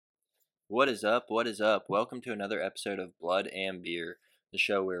What is up? What is up? Welcome to another episode of Blood and Beer, the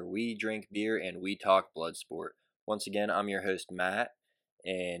show where we drink beer and we talk blood sport. Once again, I'm your host, Matt,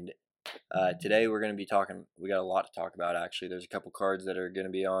 and today we're going to be talking, we got a lot to talk about actually. There's a couple cards that are going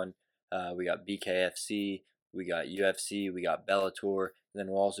to be on. We got BKFC, we got UFC, we got Bellator, and then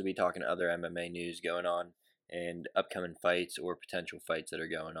we'll also be talking other MMA news going on and upcoming fights or potential fights that are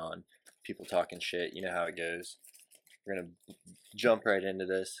going on. People talking shit, you know how it goes. We're going to jump right into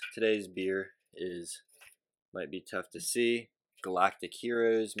this. Today's beer might be tough to see, Galactic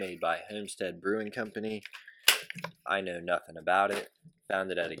Heroes, made by Homestead Brewing Company. I know nothing about it.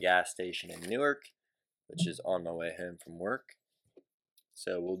 Found it at a gas station in Newark, which is on my way home from work.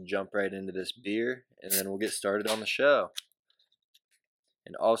 So we'll jump right into this beer, and then we'll get started on the show.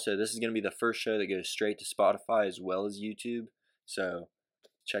 And also, this is going to be the first show that goes straight to Spotify as well as YouTube. So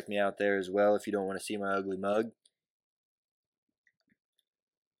check me out there as well if you don't want to see my ugly mug.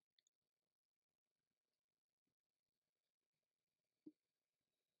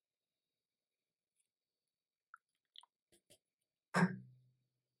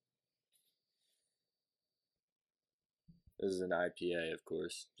 This is an IPA, of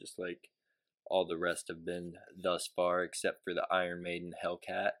course, just like all the rest have been thus far, except for the Iron Maiden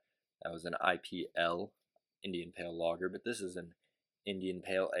Hellcat. That was an IPL, Indian Pale Lager, but this is an Indian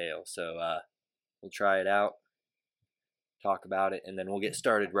Pale Ale. So we'll try it out, talk about it, and then we'll get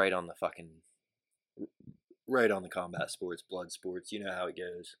started right on the combat sports, blood sports. You know how it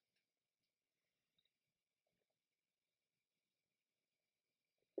goes.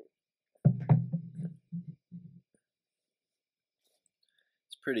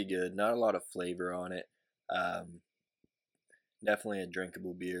 Pretty good. Not a lot of flavor on it. Definitely a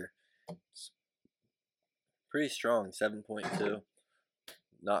drinkable beer. It's pretty strong, 7.2.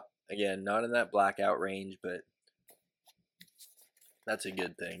 Not in that blackout range, but that's a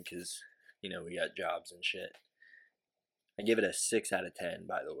good thing because we got jobs and shit. I give it a 6 out of 10,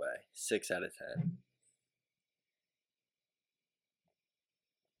 by the way. 6 out of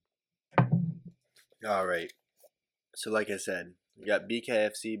 10. All right. So like I said, we got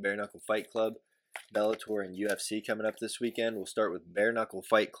BKFC, Bare Knuckle Fight Club, Bellator, and UFC coming up this weekend. We'll start with Bare Knuckle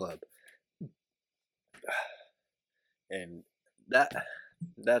Fight Club. And that's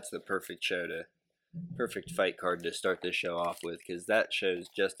the perfect fight card to start this show off with, because that show's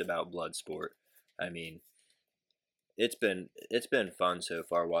just about blood sport. I mean, it's been fun so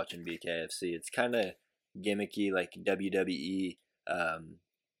far watching BKFC. It's kind of gimmicky, like WWE.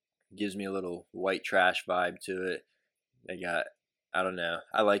 Gives me a little white trash vibe to it. They got, I don't know,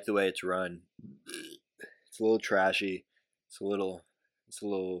 I like the way it's run. It's a little trashy. It's a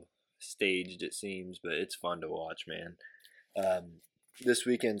little staged, it seems, but it's fun to watch, man. This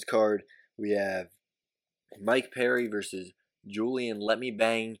weekend's card, we have Mike Perry versus Julian Let Me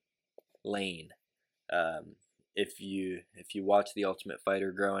Bang Lane. If you watch The Ultimate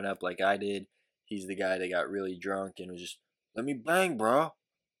Fighter growing up like I did, he's the guy that got really drunk and was just, let me bang, bro.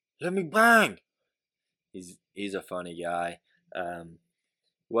 Let me bang. He's a funny guy.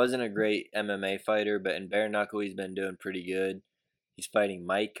 Wasn't a great MMA fighter, but in bare knuckle he's been doing pretty good. He's fighting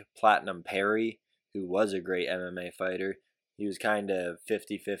Mike Platinum Perry, who was a great MMA fighter. He was kind of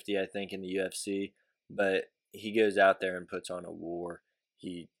 50-50, I think, in the UFC, but he goes out there and puts on a war.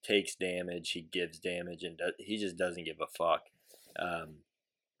 He takes damage, he gives damage, and he just doesn't give a fuck.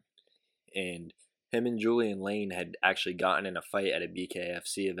 And him and Julian Lane had actually gotten in a fight at a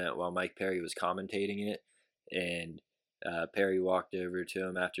BKFC event while Mike Perry was commentating it, and Perry walked over to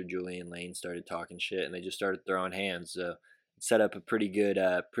him after Julian Lane started talking shit, and they just started throwing hands. So it set up a pretty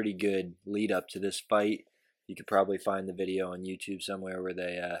good lead up to this fight. You could probably find the video on YouTube somewhere where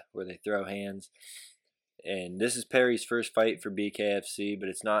they throw hands. And this is Perry's first fight for BKFC, but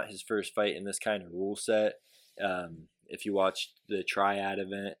it's not his first fight in this kind of rule set. If you watched the Triad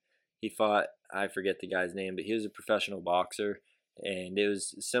event, he fought, I forget the guy's name, but he was a professional boxer, and it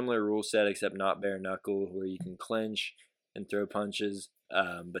was a similar rule set except not bare knuckle, where you can clinch and throw punches.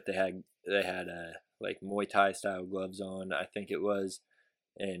 But they had like Muay Thai style gloves on, I think it was,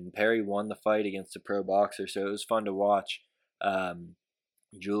 and Perry won the fight against a pro boxer, so it was fun to watch.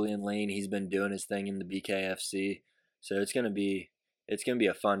 Julian Lane, he's been doing his thing in the BKFC, so it's gonna be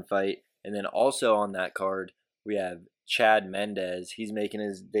a fun fight. And then also on that card we have Chad Mendez. He's making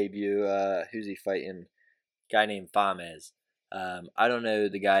his debut. Who's he fighting? A guy named Famez. I don't know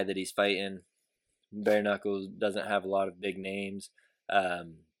the guy that he's fighting. Bare Knuckles doesn't have a lot of big names,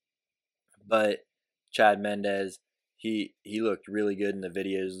 but Chad Mendez, he looked really good in the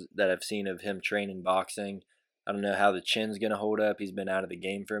videos that I've seen of him training boxing. I don't know how the chin's going to hold up. He's been out of the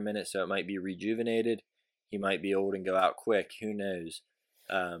game for a minute, so it might be rejuvenated. He might be old and go out quick. Who knows?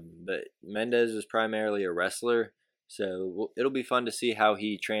 But Mendez was primarily a wrestler, so it'll be fun to see how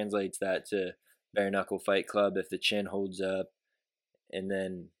he translates that to bare knuckle fight club if the chin holds up. And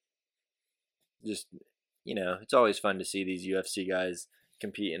then just, it's always fun to see these UFC guys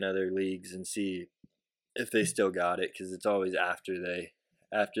compete in other leagues and see if they still got it, because it's always after they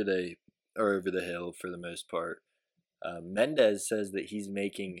are over the hill for the most part. Mendez says that he's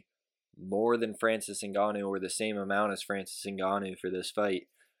making more than Francis Ngannou, or the same amount as Francis Ngannou for this fight.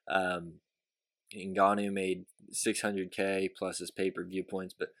 Ngannou made 600K plus his pay-per-view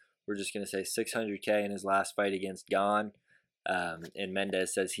points, but we're just going to say 600K in his last fight against Gane. And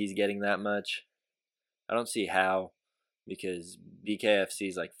Mendez says he's getting that much. I don't see how, because BKFC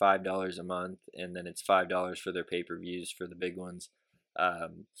is like $5 a month, and then it's $5 for their pay-per-views for the big ones.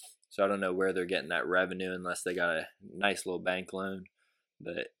 So I don't know where they're getting that revenue unless they got a nice little bank loan.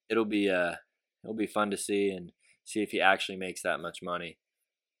 But it'll be fun to see and see if he actually makes that much money.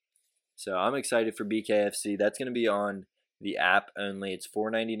 So I'm excited for BKFC. That's going to be on the app only. It's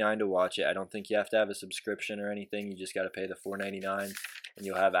 $4.99 to watch it. I don't think you have to have a subscription or anything. You just got to pay the $4.99 and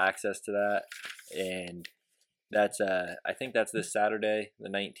you'll have access to that. And that's I think that's this Saturday, the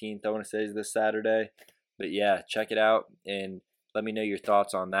 19th. I want to say is this Saturday. But yeah, check it out and let me know your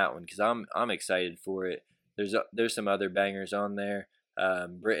thoughts on that one, because I'm excited for it. There's some other bangers on there.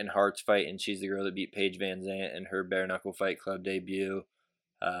 Britton Hart's fighting. She's the girl that beat Paige Van Zandt in her bare knuckle fight club debut.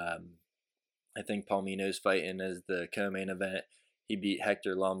 I think Palmino's fighting as the co-main event. He beat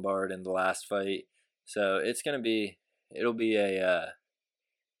Hector Lombard in the last fight. So it's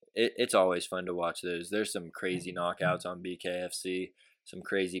always fun to watch those. There's some crazy knockouts on BKFC, some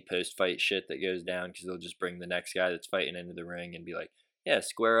crazy post-fight shit that goes down, because they'll just bring the next guy that's fighting into the ring and be like, yeah,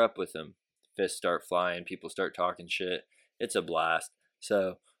 square up with him. Fists start flying, people start talking shit. It's a blast.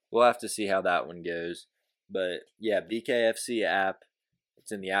 So we'll have to see how that one goes. But yeah, BKFC app.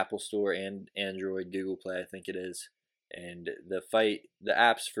 It's in the Apple Store and Android, Google Play, I think it is. And the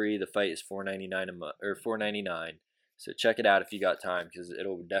app's free. The fight is $4.99 a month, or $4.99. So check it out if you got time, because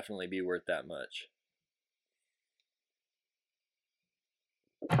it'll definitely be worth that much.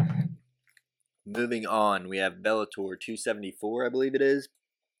 Moving on, we have Bellator 274, I believe it is.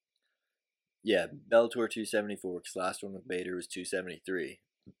 Yeah, Bellator 274, because the last one with Bader was 273.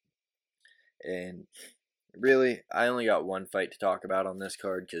 And really, I only got one fight to talk about on this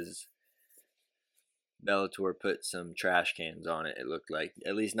card, because Bellator put some trash cans on it, it looked like.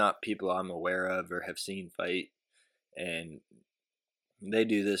 At least not people I'm aware of or have seen fight. And they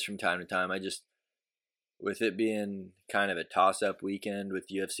do this from time to time. With it being kind of a toss-up weekend, with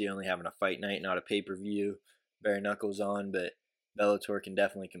UFC only having a fight night, not a pay-per-view, bare knuckles on, but Bellator can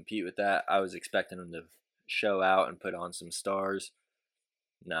definitely compete with that. I was expecting them to show out and put on some stars.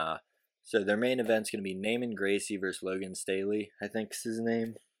 Nah. So their main event's going to be Naaman Gracie versus Logan Storley, I think is his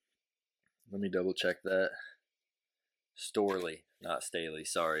name. Let me double check that. Storley, not Staley,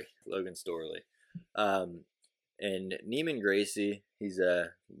 sorry. Logan Storley. And Naaman Gracie, he's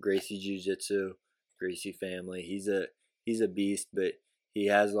a Gracie Jiu-Jitsu, Gracie family. He's a beast, but he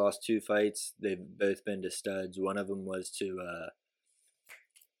has lost 2 fights. They've both been to studs. One of them was to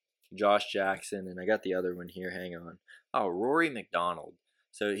Josh Jackson, and I got the other one here. Hang on. Oh, Rory McDonald.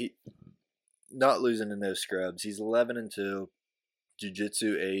 So he not losing in those scrubs. He's 11-2.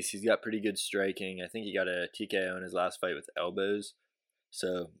 Jiu-Jitsu ace. He's got pretty good striking. I think he got a TKO in his last fight with elbows.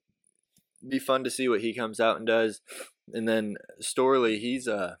 So be fun to see what he comes out and does. And then Storley,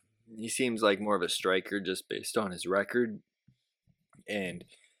 he seems like more of a striker just based on his record. And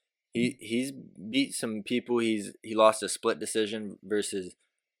he's beat some people. He lost a split decision versus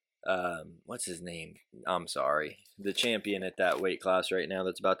what's his name? I'm sorry. The champion at that weight class right now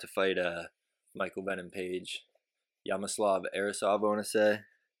that's about to fight Michael Venom Page. Yaroslav Arasov, I want to say.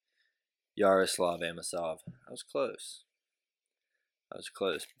 Yaroslav Amosov. I was close.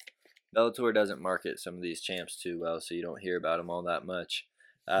 Bellator doesn't market some of these champs too well, so you don't hear about them all that much.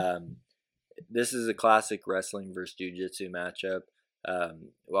 This is a classic wrestling versus jiu-jitsu matchup.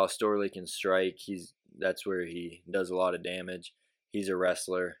 While Storley can strike, that's where he does a lot of damage. He's a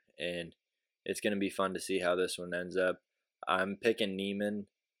wrestler, and it's going to be fun to see how this one ends up. I'm picking Naaman,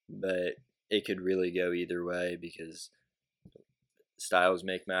 but it could really go either way, because styles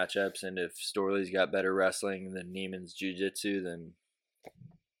make matchups, and if Storley's got better wrestling than Neiman's jiu-jitsu, then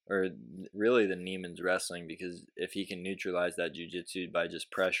Neiman's wrestling, because if he can neutralize that jiu-jitsu by just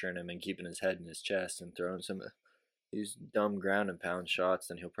pressuring him and keeping his head in his chest and throwing some of these dumb ground and pound shots,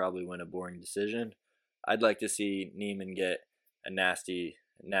 then he'll probably win a boring decision. I'd like to see Naaman get a nasty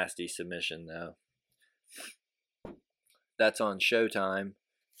submission, though. That's on Showtime,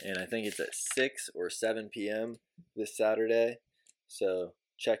 and I think it's at 6 or 7 p.m. this Saturday. So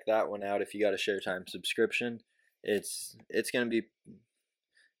check that one out if you got a Showtime subscription. It's gonna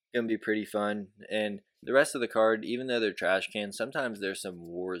be pretty fun. And the rest of the card, even though they're trash cans, sometimes there's some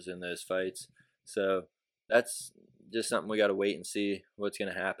wars in those fights. So that's just something we gotta wait and see what's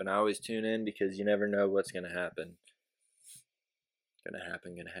gonna happen. I always tune in because you never know what's gonna happen. Gonna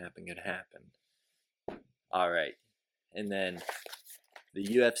happen. All right, and then the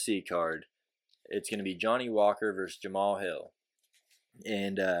UFC card. It's gonna be Johnny Walker versus Jamal Hill,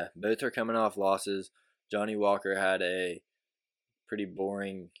 and both are coming off losses. Johnny Walker had a pretty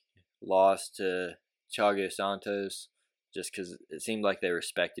boring loss to Thiago Santos just because it seemed like they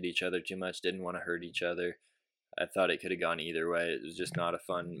respected each other too much, didn't want to hurt each other. I thought it could have gone either way. It was just not a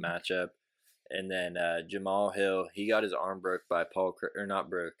fun matchup. And then Jamal Hill, he got his arm broke by Paul, or not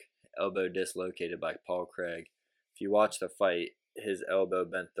broke, elbow dislocated by Paul Craig. If you watch the fight, his elbow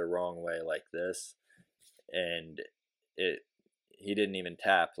bent the wrong way like this, and he didn't even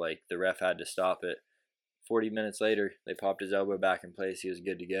tap. Like the ref had to stop it. 40 minutes later, they popped his elbow back in place. He was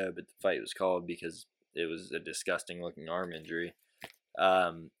good to go, but the fight was called because it was a disgusting looking arm injury.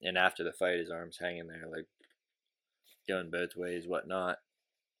 And after the fight, his arm's hanging there, like going both ways, whatnot.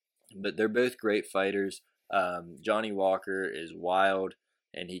 But they're both great fighters. Johnny Walker is wild,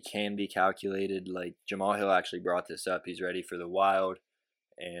 and he can be calculated. Like Jamal Hill actually brought this up. He's ready for the wild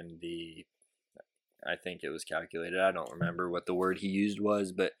and I think it was calculated. I don't remember what the word he used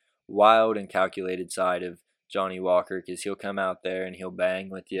was, but wild and calculated side of Johnny Walker, because he'll come out there and he'll bang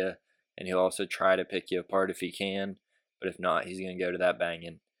with you, and he'll also try to pick you apart if he can, but if not, he's going to go to that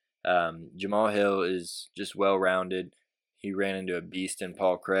banging. Jamal Hill is just well-rounded. He ran into a beast in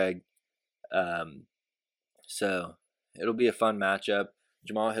Paul Craig. So it'll be a fun matchup.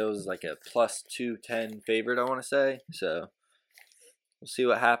 Jamal Hill is like a plus 210 favorite, I want to say. So we'll see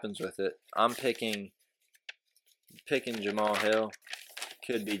what happens with it. I'm picking Jamal Hill.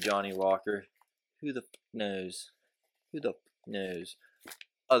 Could be Johnny Walker. Who the knows?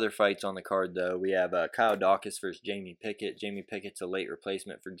 Other fights on the card, though. We have Kyle Dawkins versus Jamie Pickett. Jamie Pickett's a late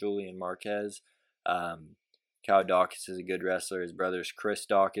replacement for Julian Marquez. Kyle Dawkins is a good wrestler. His brother's Chris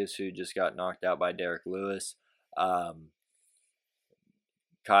Dawkins, who just got knocked out by Derek Lewis.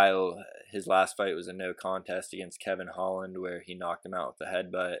 Kyle, his last fight was a no contest against Kevin Holland, where he knocked him out with a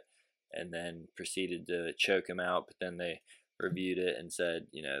headbutt and then proceeded to choke him out. But then they reviewed it and said,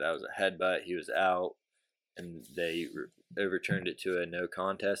 that was a headbutt. He was out, and they overturned it to a no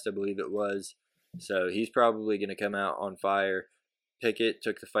contest, I believe it was. So he's probably going to come out on fire. Pickett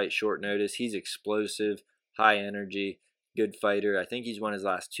took the fight short notice. He's explosive, high energy, good fighter. I think he's won his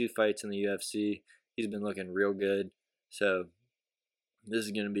last 2 fights in the UFC. He's been looking real good. So this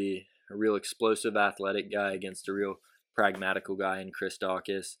is going to be a real explosive, athletic guy against a real pragmatical guy in Chris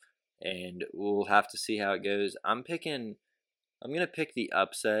Dawkins, and we'll have to see how it goes. I'm going to pick the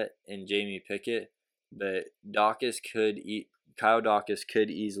upset in Jamie Pickett, but Kyle Dawkins could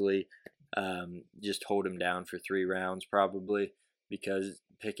easily just hold him down for 3 rounds probably, because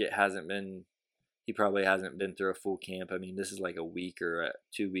Pickett he probably hasn't been through a full camp. I mean, this is like a week or a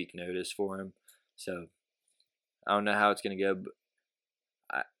 2-week notice for him. So I don't know how it's going to go,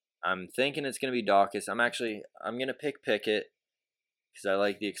 but I'm thinking it's going to be Dawkins. I'm going to pick Pickett because I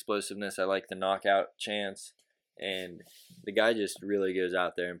like the explosiveness. I like the knockout chance. And the guy just really goes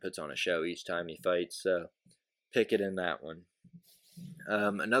out there and puts on a show each time he fights. So Pickett in that one.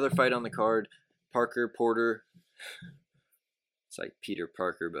 Another fight on the card, Parker Porter. It's like Peter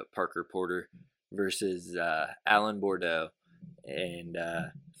Parker, but Parker Porter versus Alan Bordeaux. And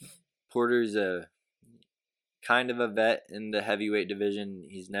Porter's a kind of a vet in the heavyweight division.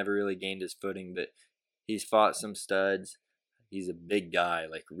 He's never really gained his footing, but he's fought some studs. He's a big guy,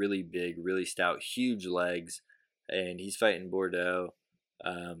 like really big, really stout, huge legs, and he's fighting Bordeaux.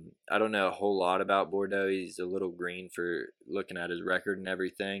 I don't know a whole lot about Bordeaux. He's a little green for looking at his record and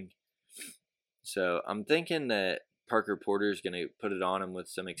everything. So I'm thinking that Parker Porter's going to put it on him with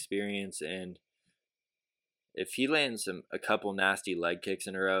some experience, and if he lands a couple nasty leg kicks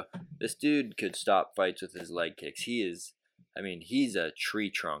in a row, this dude could stop fights with his leg kicks. He's a tree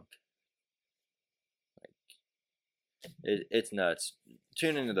trunk. It's nuts.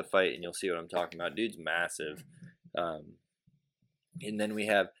 Tune into the fight and you'll see what I'm talking about. Dude's massive. And then we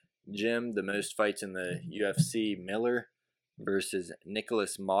have Jim, the most fights in the UFC, Miller versus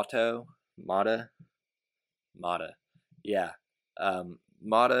Nicholas Mata. Yeah.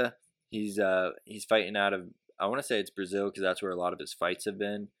 Mata, he's fighting out of, I want to say it's Brazil because that's where a lot of his fights have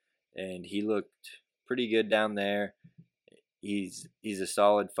been, and he looked pretty good down there. He's a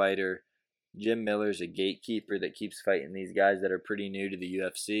solid fighter. Jim Miller's a gatekeeper that keeps fighting these guys that are pretty new to the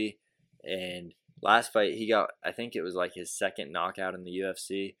UFC, and Last fight, he got, I think it was like his second knockout in the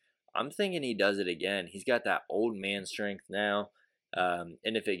UFC. I'm thinking he does it again. He's got that old man strength now. And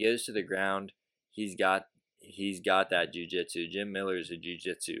if it goes to the ground, he's got that jiu-jitsu. Jim Miller is a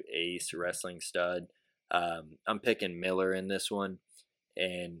jiu-jitsu ace, wrestling stud. I'm picking Miller in this one,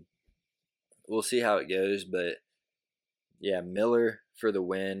 and we'll see how it goes. But yeah, Miller for the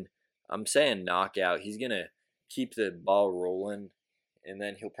win. I'm saying knockout. He's going to keep the ball rolling, and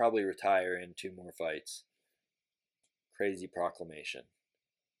then he'll probably retire in 2 more fights. Crazy proclamation.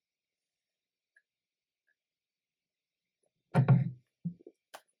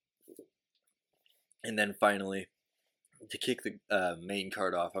 And then finally, to kick the main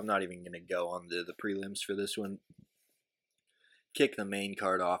card off, I'm not even going to go on the prelims for this one. Kick the main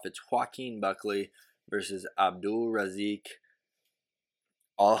card off. It's Joaquin Buckley versus Abdul Razik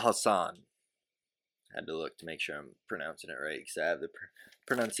Al Hassan. Had to look to make sure I'm pronouncing it right because I have the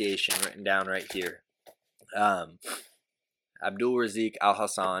pronunciation written down right here. Abdul Razik Al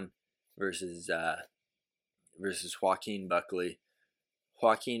Hassan versus Joaquin Buckley.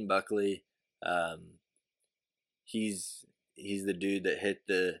 Joaquin Buckley, he's the dude that hit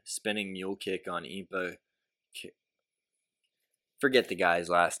the spinning mule kick on Impa. Forget the guy's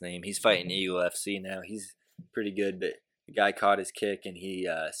last name. He's fighting Eagle FC now. He's pretty good, but the guy caught his kick and he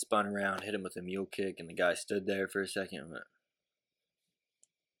spun around, hit him with a mule kick, and the guy stood there for a second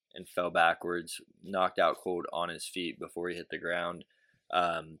and fell backwards, knocked out cold on his feet before he hit the ground.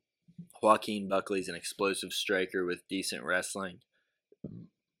 Joaquin Buckley's an explosive striker with decent wrestling.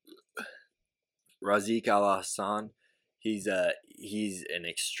 Razik Al Hassan, he's an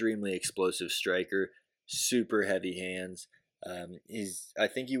extremely explosive striker, super heavy hands. I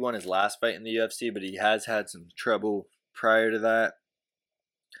think he won his last fight in the UFC, but he has had some trouble prior to that.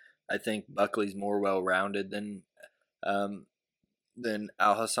 I think Buckley's more well-rounded than Al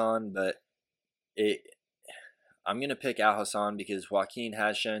Hassan, but I'm gonna pick Al Hassan because Joaquin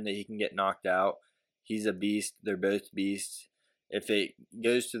has shown that he can get knocked out. He's a beast. They're both beasts. If it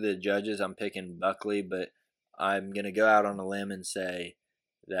goes to the judges, I'm picking Buckley, but I'm gonna go out on a limb and say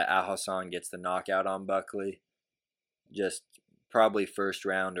that Al Hassan gets the knockout on Buckley. Just probably first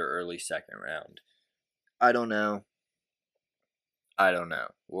round or early second round. I don't know.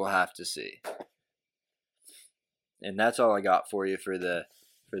 We'll have to see. And that's all I got for you for the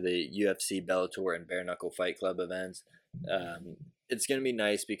UFC, Bellator, and Bare Knuckle Fight Club events. It's going to be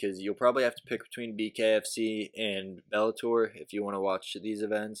nice because you'll probably have to pick between BKFC and Bellator if you want to watch these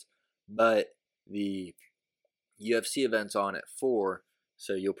events. But the UFC event's on at 4,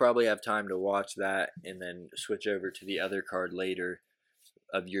 so you'll probably have time to watch that and then switch over to the other card later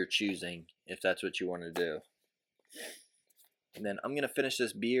of your choosing if that's what you want to do. And then I'm going to finish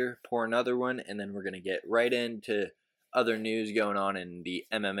this beer, pour another one, and then we're going to get right into other news going on in the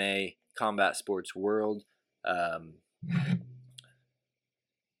MMA combat sports world. I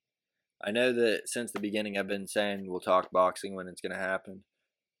know that since the beginning I've been saying we'll talk boxing when it's going to happen.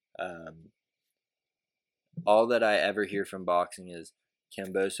 All that I ever hear from boxing is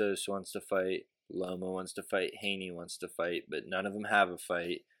Kambosos wants to fight, Loma wants to fight, Haney wants to fight, but none of them have a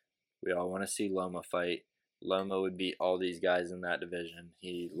fight. We all want to see Loma fight. Loma would beat all these guys in that division.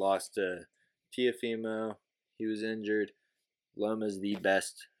 He lost to Teofimo. He was injured. Loma's the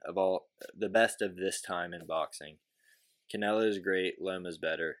best of this time in boxing. Canelo's great. Loma's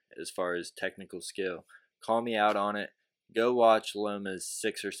better as far as technical skill. Call me out on it. Go watch Loma's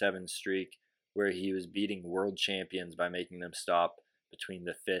 6 or 7 streak where he was beating world champions by making them stop between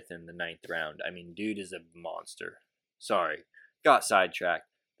the 5th and the 9th round. I mean, dude is a monster. Sorry. Got sidetracked.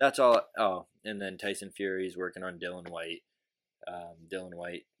 That's all. Oh, and then Tyson Fury's working on Dylan White. Dylan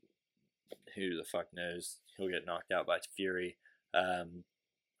White, who the fuck knows? He'll get knocked out by Fury.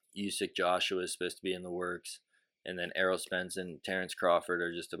 Usyk Joshua is supposed to be in the works. And then Errol Spence and Terrence Crawford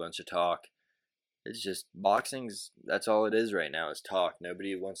are just a bunch of talk. It's just boxing's, that's all it is right now is talk.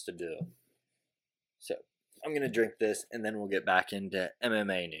 Nobody wants to do. So I'm going to drink this and then we'll get back into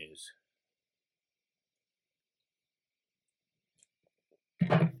MMA news.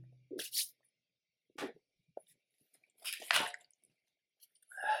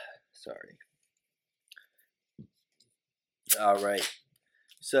 Sorry. All right.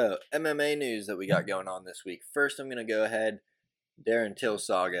 So, MMA news that we got going on this week. First, I'm going to go ahead. Darren Till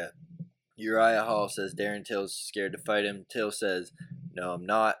saga. Uriah Hall says Darren Till's scared to fight him. Till says, no, I'm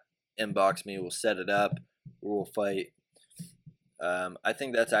not. Inbox me. We'll set it up. We'll fight. I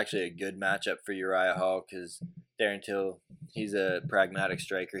think that's actually a good matchup for Uriah Hall because Darren Till, he's a pragmatic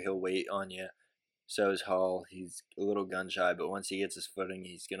striker. He'll wait on you. So is Hall. He's a little gun shy, but once he gets his footing,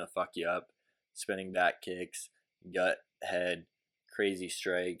 he's going to fuck you up. Spinning back kicks, gut, head, crazy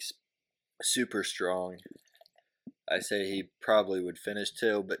strikes. super strong. I say he probably would finish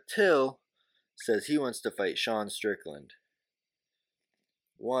Till, but Till says he wants to fight Sean Strickland.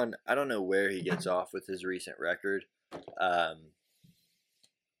 One, I don't know where he gets off with his recent record.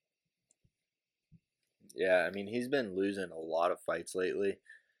 Yeah, I mean, he's been losing a lot of fights lately,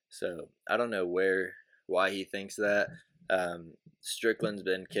 so I don't know why he thinks that. Strickland's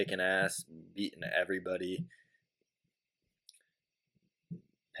been kicking ass, beating everybody.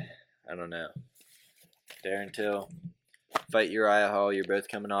 I don't know. Darren Till, fight Uriah Hall. You're both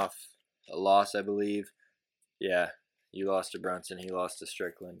coming off a loss, I believe. Yeah, you lost to Brunson. He lost to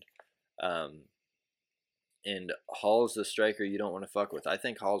Strickland. And Hall's the striker you don't want to fuck with. I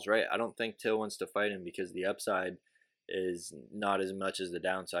think Hall's right. I don't think Till wants to fight him because the upside is not as much as the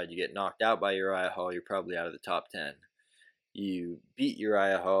downside. You get knocked out by Uriah Hall, you're probably out of the top 10. You beat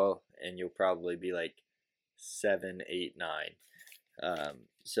Uriah Hall, and you'll probably be like 7, 8, 9.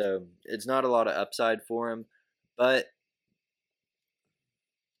 So it's not a lot of upside for him. But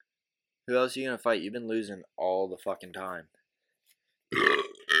who else are you going to fight? You've been losing all the fucking time.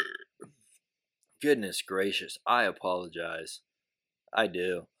 Goodness gracious. I apologize. I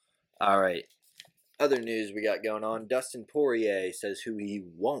do. Alright. Other news we got going on. Dustin Poirier says who he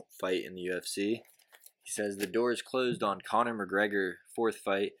won't fight in the UFC. He says the door is closed on Conor McGregor 4th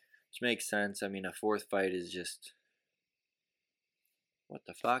fight, which makes sense. I mean, a 4th fight is just... what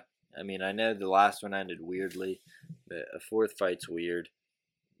the fuck? I mean, I know the last one ended weirdly, but a 4th fight's weird.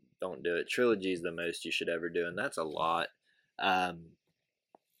 Don't do it. Trilogy is the most you should ever do, and that's a lot.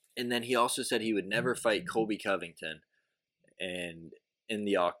 And then he also said he would never fight Colby Covington and in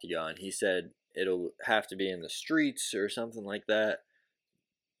the octagon. He said it'll have to be in the streets or something like that.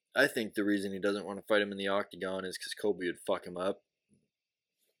 I think the reason he doesn't want to fight him in the octagon is because Colby would fuck him up.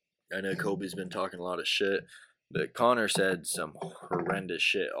 I know Colby's been talking a lot of shit, but Conor said some horrendous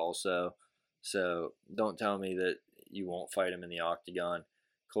shit also. So don't tell me that you won't fight him in the octagon.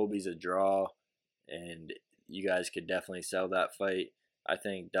 Colby's a draw, and you guys could definitely sell that fight. I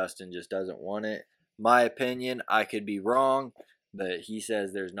think Dustin just doesn't want it. My opinion, I could be wrong, but he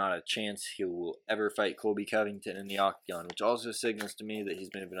says there's not a chance he will ever fight Colby Covington in the octagon, which also signals to me that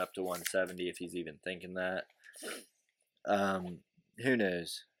he's moving up to 170 if he's even thinking that. Who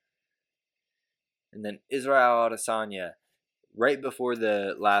knows? And then Israel Adesanya, right before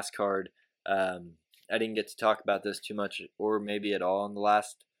the last card, I didn't get to talk about this too much or maybe at all in the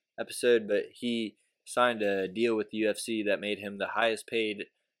last episode, but he signed a deal with the UFC that made him the highest paid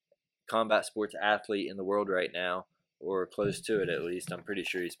combat sports athlete in the world right now, or close to it at least. I'm pretty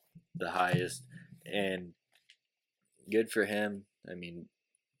sure he's the highest, and good for him. I mean,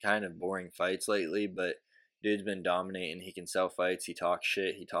 kind of boring fights lately, but dude's been dominating. He can sell fights, he talks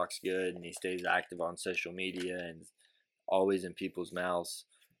shit, he talks good, and he stays active on social media and always in people's mouths.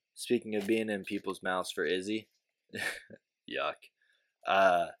 Speaking of being in people's mouths for Izzy, yuck.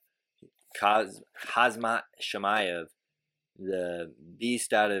 Kazmat Shamaev, the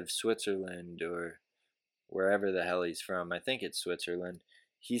beast out of Switzerland or wherever the hell he's from. I think it's Switzerland.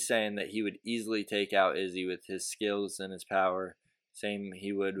 He's saying that he would easily take out Izzy with his skills and his power. Same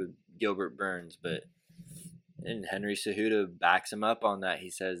he would with Gilbert Burns, and Henry Cejudo backs him up on that. He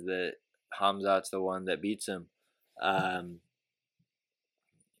says that Hamzat's the one that beats him.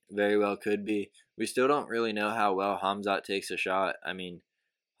 Very well could be. We still don't really know how well Hamzat takes a shot. I mean,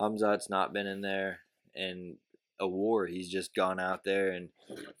 Hamzat's not been in there in a war. He's just gone out there and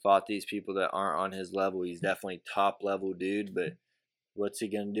fought these people that aren't on his level. He's definitely top level dude, but what's he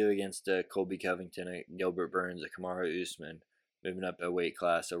going to do against a Colby Covington, a Gilbert Burns, a Kamaru Usman, moving up a weight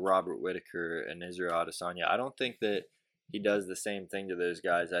class, a Robert Whittaker, an Israel Adesanya? I don't think that he does the same thing to those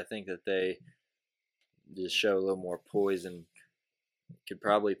guys. I think that they just show a little more poise and could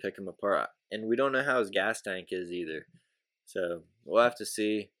probably pick him apart. And we don't know how his gas tank is either. So we'll have to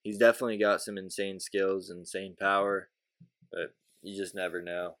see. He's definitely got some insane skills, insane power, but you just never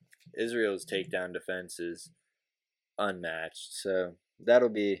know. Israel's takedown defense is unmatched. So that'll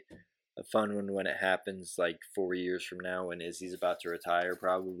be a fun one when it happens, like 4 years from now when Izzy's about to retire,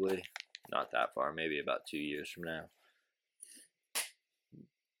 probably. Not that far, maybe about 2 years from now.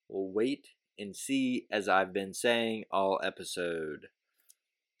 We'll wait and see, as I've been saying all episode.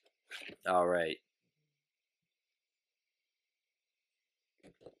 All right.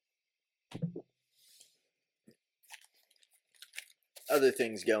 Other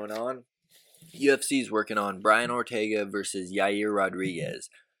things going on. UFC's working on Brian Ortega versus Yair Rodriguez.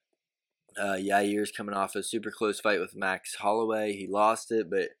 Yair's coming off a super close fight with Max Holloway. He lost it,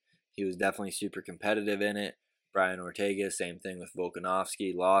 but he was definitely super competitive in it. Brian Ortega, same thing with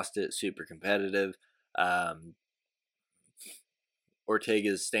Volkanovski. Lost it, super competitive.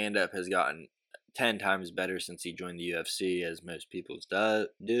 Ortega's stand-up has gotten 10 times better since he joined the UFC, as most people's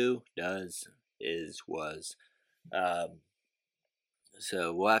was.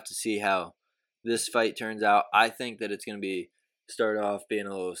 So we'll have to see how this fight turns out. I think that it's going to start off being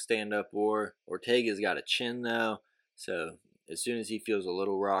a little stand-up war. Ortega's got a chin, though, so as soon as he feels a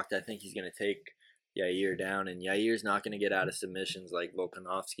little rocked, I think he's going to take Yair down, and Yair's not going to get out of submissions like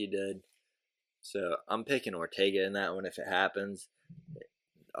Volkanovski did. So I'm picking Ortega in that one if it happens.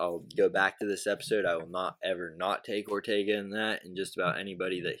 I'll go back to this episode. I will not ever not take Ortega in that, and just about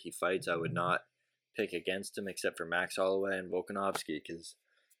anybody that he fights, I would not pick against him except for Max Holloway and Volkanovski, because,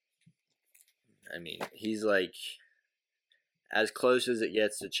 I mean, he's like as close as it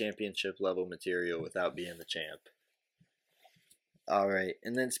gets to championship level material without being the champ. Alright,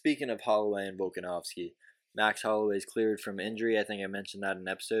 and then speaking of Holloway and Volkanovski, Max Holloway's cleared from injury. I think I mentioned that an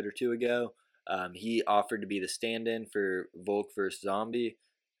episode or two ago. He offered to be the stand-in for Volk vs. Zombie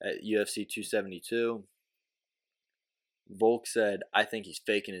at UFC 272. Volk said, I think he's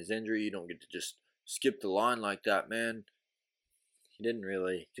faking his injury. You don't get to just skip the line like that, man. He didn't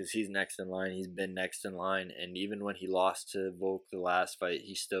really, because he's next in line. He's been next in line, and even when he lost to Volk the last fight,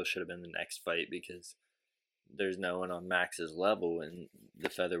 he still should have been the next fight, because there's no one on Max's level in the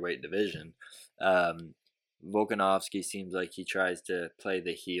featherweight division. Volkanovski seems like he tries to play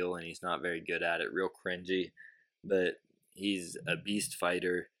the heel, and he's not very good at it. Real cringy, but he's a beast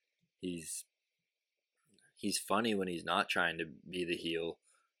fighter. He's funny when he's not trying to be the heel.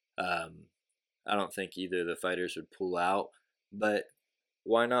 I don't think either of the fighters would pull out, but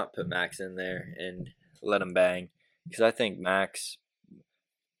why not put Max in there and let him bang? Because I think Max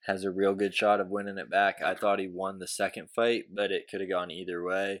has a real good shot of winning it back. I thought he won the second fight, but it could have gone either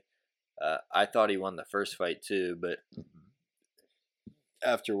way. I thought he won the first fight too, but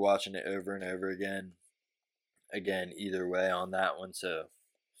after watching it over and over again, either way on that one. So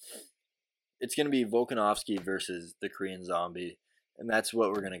it's going to be Volkanovski versus the Korean Zombie, and that's what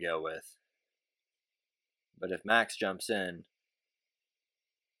we're going to go with. But if Max jumps in,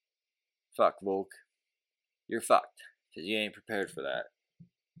 fuck Volk, you're fucked, because you ain't prepared for that.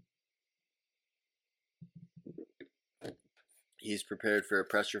 He's prepared for a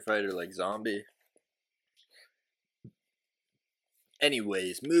pressure fighter like Zombie.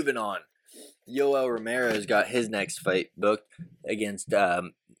 Anyways, moving on. Yoel Romero's got his next fight booked against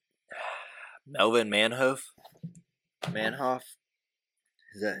Melvin Manhoef.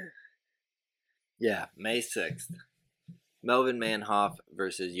 Is that? Yeah, May 6th. Melvin Manhoef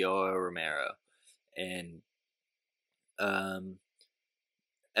versus Yoel Romero. And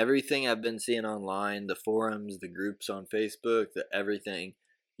everything I've been seeing online, the forums, the groups on Facebook, everything,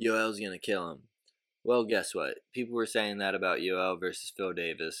 Yoel's going to kill him. Well, guess what? People were saying that about Yoel versus Phil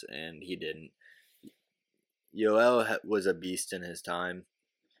Davis, and he didn't. Yoel was a beast in his time.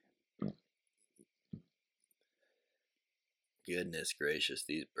 Goodness gracious,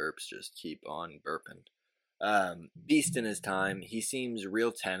 these burps just keep on burping. Beast in his time. He seems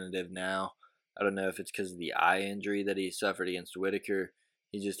real tentative now. I don't know if it's because of the eye injury that he suffered against Whitaker.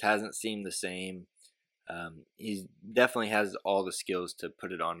 He just hasn't seemed the same. He definitely has all the skills to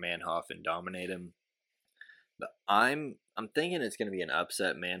put it on Manhoef and dominate him. But I'm thinking it's going to be an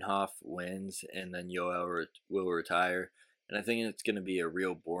upset. Manhoef wins, and then Yoel will retire. And I think it's going to be a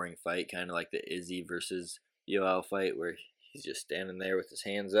real boring fight, kind of like the Izzy versus Yoel fight, where he's just standing there with his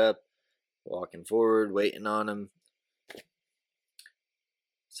hands up, walking forward, waiting on him.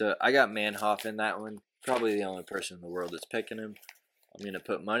 So I got Manhoef in that one. Probably the only person in the world that's picking him. I'm going to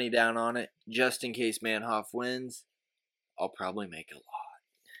put money down on it. Just in case Manhoef wins, I'll probably make a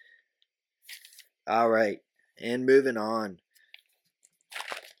lot. Alright, and moving on.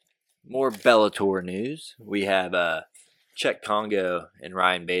 More Bellator news. We have Czech Congo and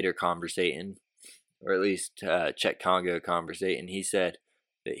Ryan Bader conversating. Or at least Czech Congo conversating. He said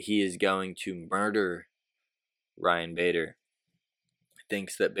that he is going to murder Ryan Bader.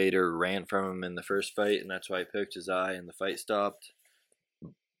 Thinks that Bader ran from him in the first fight, and that's why he poked his eye and the fight stopped.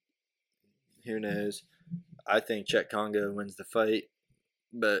 Who knows? I think Czech Congo wins the fight,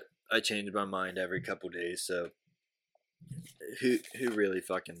 but I change my mind every couple days, so who really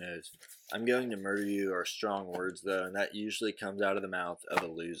fucking knows? I'm going to murder you are strong words, though, and that usually comes out of the mouth of a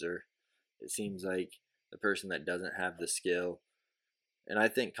loser. It seems like the person that doesn't have the skill. And I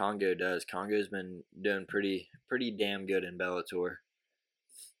think Congo does. Congo's been doing pretty damn good in Bellator.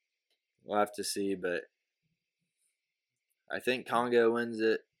 We'll have to see, but I think Congo wins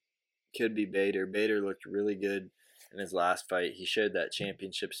it. Could be Bader. Bader looked really good in his last fight. He showed that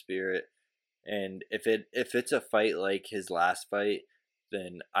championship spirit. And if it's a fight like his last fight,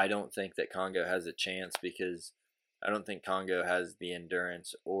 then I don't think that Congo has a chance, because I don't think Congo has the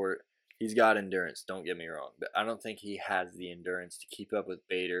endurance, or he's got endurance, don't get me wrong, but I don't think he has the endurance to keep up with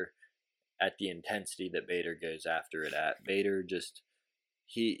Bader at the intensity that Bader goes after it at. Bader just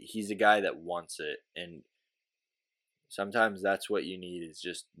he's a guy that wants it, and sometimes that's what you need is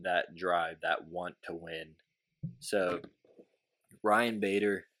just that drive, that want to win. So Ryan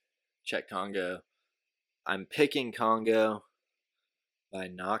Bader, check Congo. I'm picking Congo by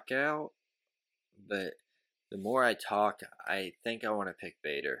knockout, but the more I talk, I think I want to pick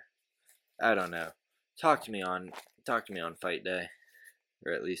Bader. I don't know. Talk to me on fight day,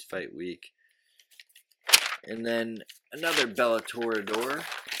 or at least fight week. And then another Bellator,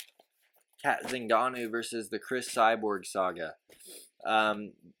 Kat Zingano versus the Chris Cyborg saga.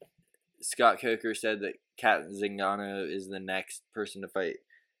 Scott Coker said that Kat Zingano is the next person to fight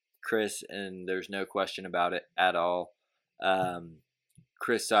Chris, and there's no question about it at all.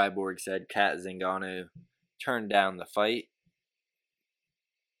 Chris Cyborg said Kat Zingano turned down the fight.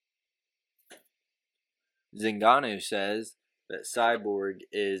 Zingano says that Cyborg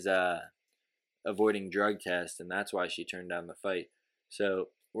is avoiding drug tests, and that's why she turned down the fight. So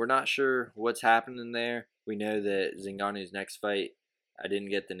we're not sure what's happening there. We know that Zingano's next fight, I didn't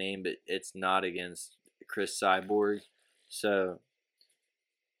get the name, but it's not against Chris Cyborg. So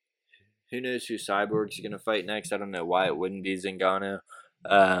who knows who Cyborg's going to fight next? I don't know why it wouldn't be Zingano.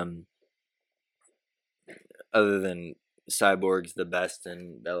 Other than Cyborg's the best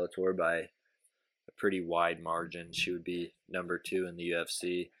in Bellator by a pretty wide margin. She would be number 2 in the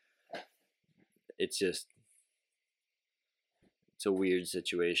UFC. It's a weird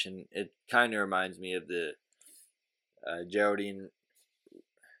situation. It kind of reminds me of the Geraldine,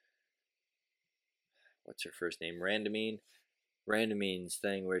 what's her first name? Randamine's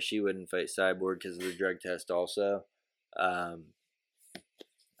thing where she wouldn't fight Cyborg because of the drug test also. I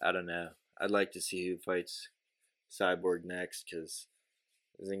don't know. I'd like to see who fights Cyborg next because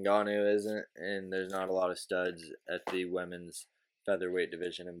Zingano isn't, and there's not a lot of studs at the women's featherweight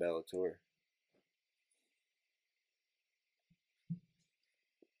division in Bellator.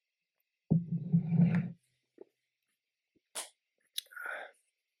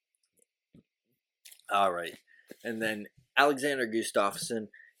 All right. And then Alexander Gustafsson,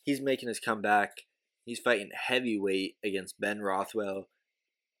 he's making his comeback. He's fighting heavyweight against Ben Rothwell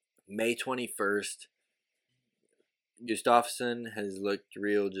May 21st. Gustafsson has looked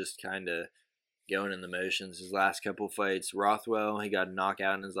real, just kind of going in the motions his last couple fights. Rothwell, he got a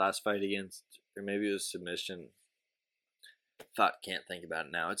knockout in his last fight against, or maybe it was submission. Can't think about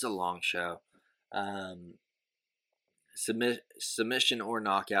it now. It's a long show. Submission or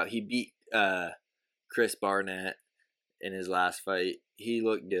knockout. He beat Chris Barnett in his last fight. He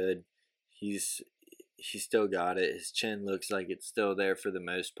looked good. He's still got it. His chin looks like it's still there for the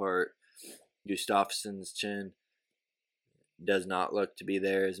most part. Gustafsson's chin does not look to be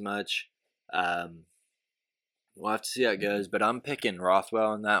there as much. We'll have to see how it goes, but I'm picking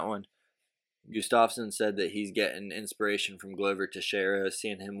Rothwell in that one. Gustafsson said that he's getting inspiration from Glover Teixeira,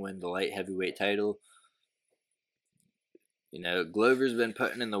 seeing him win the light heavyweight title. You know, Glover's been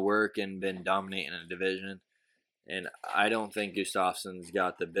putting in the work and been dominating a division, and I don't think Gustafsson's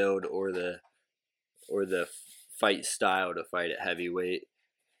got the build or the fight style to fight at heavyweight.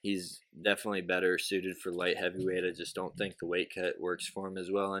 He's definitely better suited for light heavyweight. I just don't think the weight cut works for him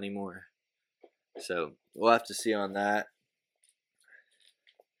as well anymore. So we'll have to see on that.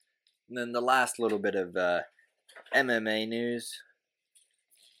 And then the last little bit of MMA news.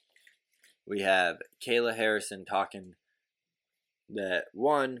 We have Kayla Harrison talking that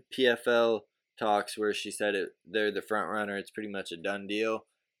one PFL talks where she said they're the front runner. It's pretty much a done deal.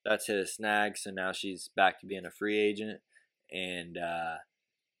 That's hit a snag, so now she's back to being a free agent. And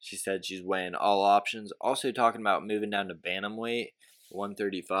she said she's weighing all options. Also talking about moving down to bantamweight,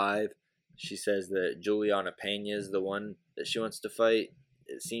 135. She says that Juliana Pena is the one that she wants to fight.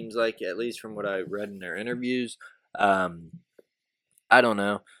 It seems like, at least from what I read in their interviews. I don't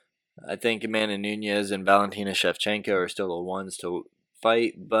know. I think Amanda Nunes and Valentina Shevchenko are still the ones to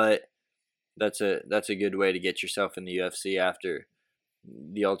fight, but that's a good way to get yourself in the UFC after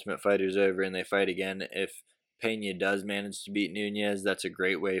the Ultimate Fighter's over and they fight again. If Pena does manage to beat Nunes, that's a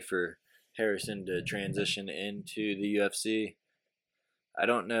great way for Harrison to transition into the UFC. I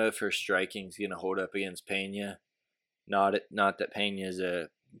don't know if her striking's going to hold up against Pena. Not that Pena is a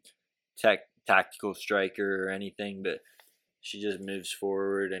tactical striker or anything, but she just moves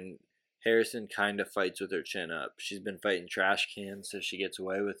forward, and Harrison kind of fights with her chin up. She's been fighting trash cans, so she gets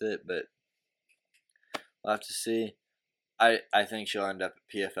away with it, but we'll have to see. I think she'll end up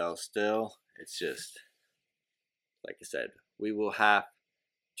at PFL still. It's just, like I said, we will have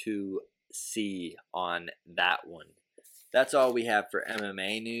to see on that one. That's all we have for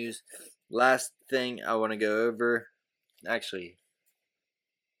MMA news. Last thing I want to go over, actually,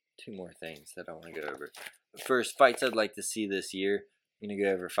 2 more things that I want to go over. First, fights I'd like to see this year. I'm going to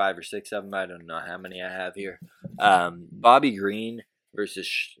go over 5 or 6 of them. I don't know how many I have here. Bobby Green versus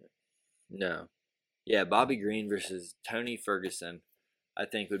Bobby Green versus Tony Ferguson, I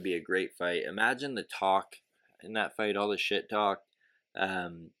think would be a great fight. Imagine the talk in that fight, all the shit talk.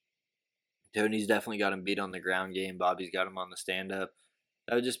 Tony's definitely got him beat on the ground game. Bobby's got him on the stand-up.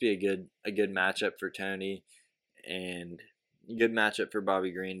 That would just be a good matchup for Tony, and a good matchup for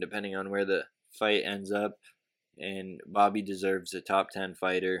Bobby Green, depending on where the fight ends up. And Bobby deserves a top 10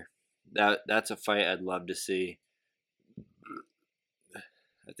 fighter. That's a fight I'd love to see.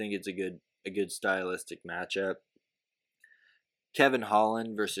 I think it's a good stylistic matchup. Kevin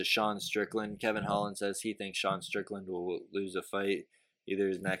Holland versus Sean Strickland. Kevin Holland says he thinks Sean Strickland will lose a fight, either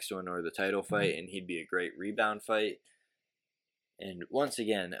his next one or the title fight, and he'd be a great rebound fight. And once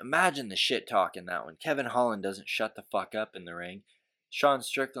again, imagine the shit talk in that one. Kevin Holland doesn't shut the fuck up in the ring. Sean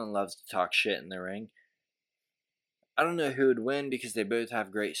Strickland loves to talk shit in the ring. I don't know who would win because they both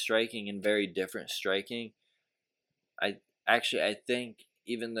have great striking and very different striking. I think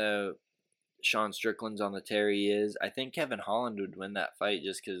even though Sean Strickland's on the tear he is, I think Kevin Holland would win that fight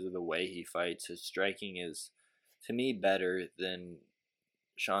just because of the way he fights. His striking is, to me, better than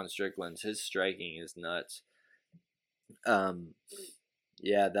Sean Strickland's. His striking is nuts. That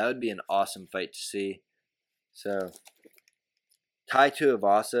would be an awesome fight to see. So, Tai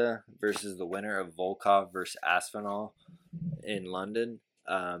Tuivasa versus the winner of Volkov versus Aspinall in London.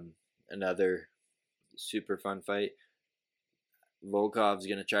 Another super fun fight. Volkov's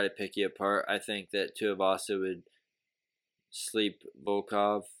going to try to pick you apart. I think that Tuivasa would sleep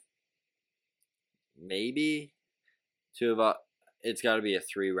Volkov. Maybe. It's got to be a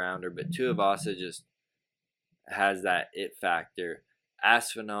 3-rounder, but Tuivasa just has that it factor.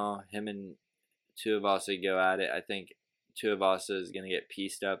 Aspinall, him and Tuivasa go at it. I think Tuivasa is going to get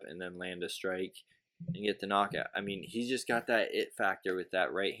pieced up and then land a strike and get the knockout. I mean, he's just got that it factor with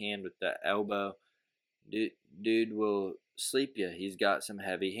that right hand, with that elbow. Dude will sleep you. He's got some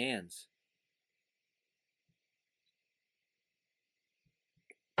heavy hands.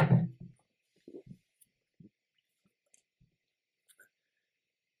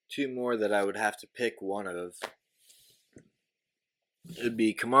 Two more that I would have to pick one of. It would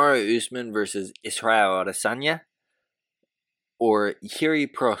be Kamaru Usman versus Israel Adesanya, or Jiri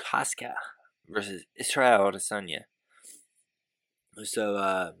Prochazka versus Israel Adesanya.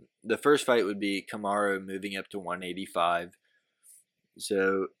 So the first fight would be Kamaru moving up to 185.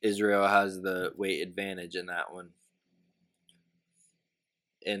 So Israel has the weight advantage in that one.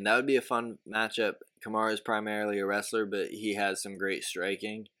 And that would be a fun matchup. Kamaru is primarily a wrestler, but he has some great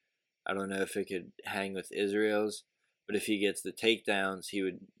striking. I don't know if it could hang with Israel's, but if he gets the takedowns, he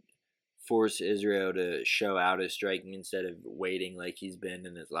would force Israel to show out his striking instead of waiting like he's been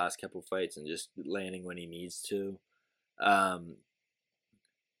in his last couple fights and just landing when he needs to. And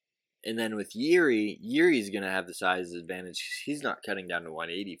then with Yuri's going to have the size advantage. He's not cutting down to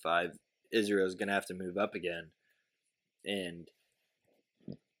 185. Israel's going to have to move up again. And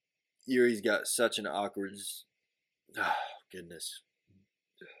Yuri's got such an awkward... Oh, goodness.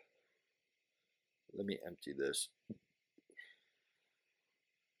 Let me empty this.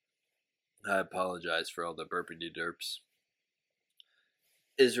 I apologize for all the burpity derps.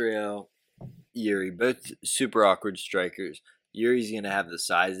 Israel, Yuri, both super awkward strikers. Yuri's going to have the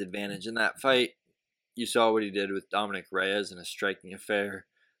size advantage in that fight. You saw what he did with Dominic Reyes in a striking affair.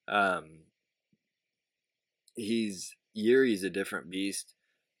 Yuri's a different beast,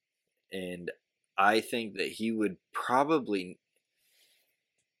 and I think that he would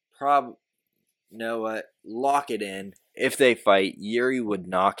lock it in. If they fight, Yuri would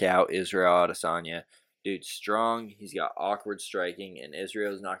knock out Israel Adesanya. Dude's strong, he's got awkward striking, and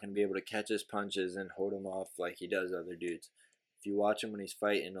Israel's not going to be able to catch his punches and hold him off like he does other dudes. If you watch him when he's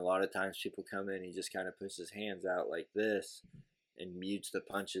fighting, a lot of times people come in, he just kind of puts his hands out like this and mutes the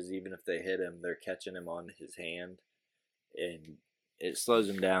punches. Even if they hit him, they're catching him on his hand, and it slows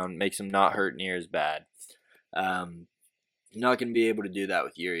him down, makes him not hurt near as bad. Not going to be able to do that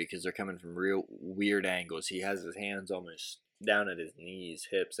with Yuri because they're coming from real weird angles. He has his hands almost down at his knees,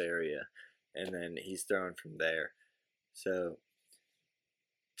 hips area, and then he's throwing from there. So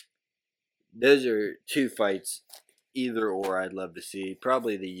those are two fights, either or I'd love to see.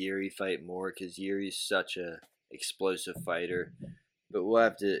 Probably the Yuri fight more because Yuri's such a explosive fighter. But we'll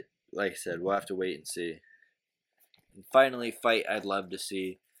have to, like I said, we'll have to wait and see. And finally, fight I'd love to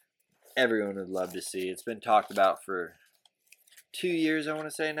see. Everyone would love to see. It's been talked about for 2 years, I want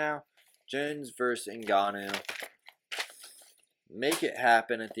to say now. Jones versus Ngannou. Make it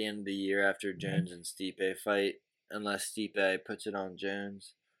happen at the end of the year after Jones and Stipe fight, unless Stipe puts it on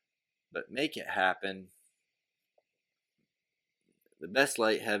Jones. But make it happen. The best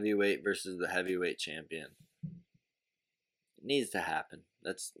light heavyweight versus the heavyweight champion. It needs to happen.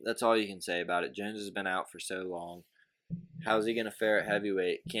 That's all you can say about it. Jones has been out for so long. How's he going to fare at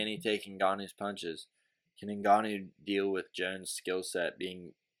heavyweight? Can he take Ngannou's punches? Can Ngannou deal with Jones' skill set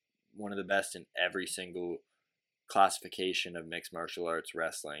being one of the best in every single classification of mixed martial arts,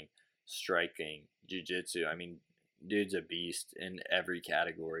 wrestling, striking, jiu-jitsu? I mean, dude's a beast in every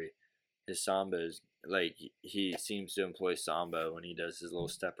category. His sambo is, like, he seems to employ sambo when he does his little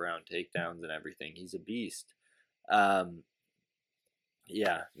step around takedowns and everything. He's a beast.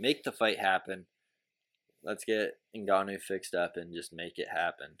 Yeah, make the fight happen. Let's get Ngannou fixed up and just make it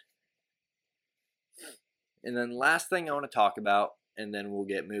happen. And then last thing I want to talk about, and then we'll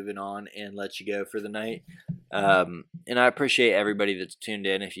get moving on and let you go for the night. And I appreciate everybody that's tuned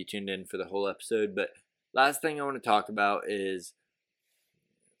in, if you tuned in for the whole episode. But last thing I want to talk about is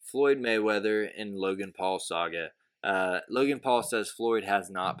Floyd Mayweather and Logan Paul saga. Logan Paul says Floyd has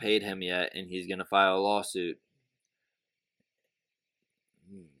not paid him yet, and he's going to file a lawsuit.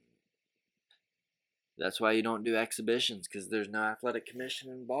 That's why you don't do exhibitions, because there's no athletic commission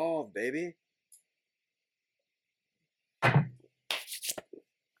involved, baby.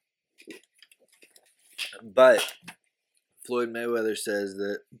 But Floyd Mayweather says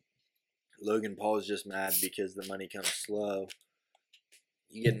that Logan Paul is just mad because the money comes slow.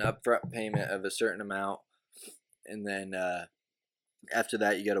 You get an upfront payment of a certain amount, and then after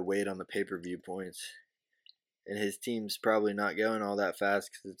that you got to wait on the pay-per-view points. And his team's probably not going all that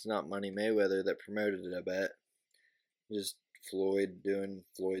fast because it's not Money Mayweather that promoted it, I bet. Just Floyd doing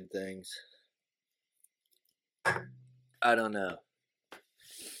Floyd things. I don't know.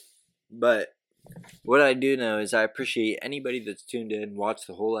 But what I do know is I appreciate anybody that's tuned in, watched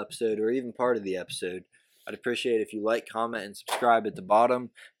the whole episode, or even part of the episode. I'd appreciate if you like, comment, and subscribe at the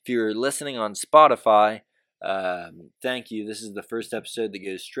bottom. If you're listening on Spotify, thank you. This is the first episode that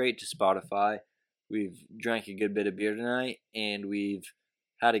goes straight to Spotify. We've drank a good bit of beer tonight, and we've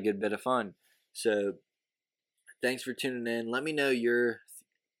had a good bit of fun. So, thanks for tuning in. Let me know your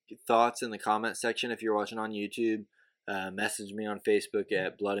thoughts in the comment section if you're watching on YouTube. Message me on Facebook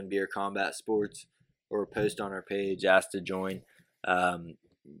at Blood and Beer Combat Sports, or post on our page, ask to join.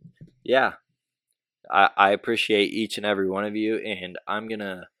 Yeah, I appreciate each and every one of you, and I'm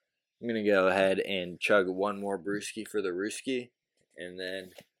gonna go ahead and chug one more brewski for the Rooski, and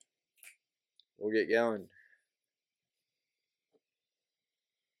then we'll get going.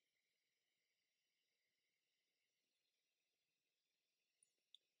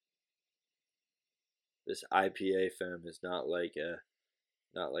 This IPA foam is not like a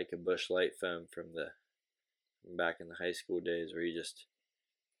Busch Light foam from back in the high school days where you just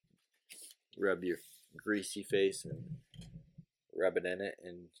rub your greasy face and rub it in it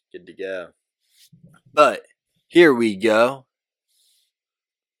and good to go. But here we go.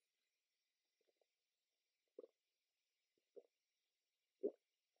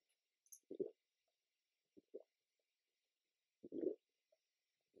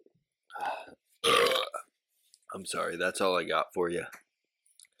 I'm sorry, that's all I got for you.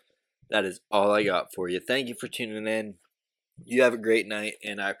 That is all I got for you. Thank you for tuning in. You have a great night,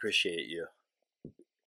 and I appreciate you.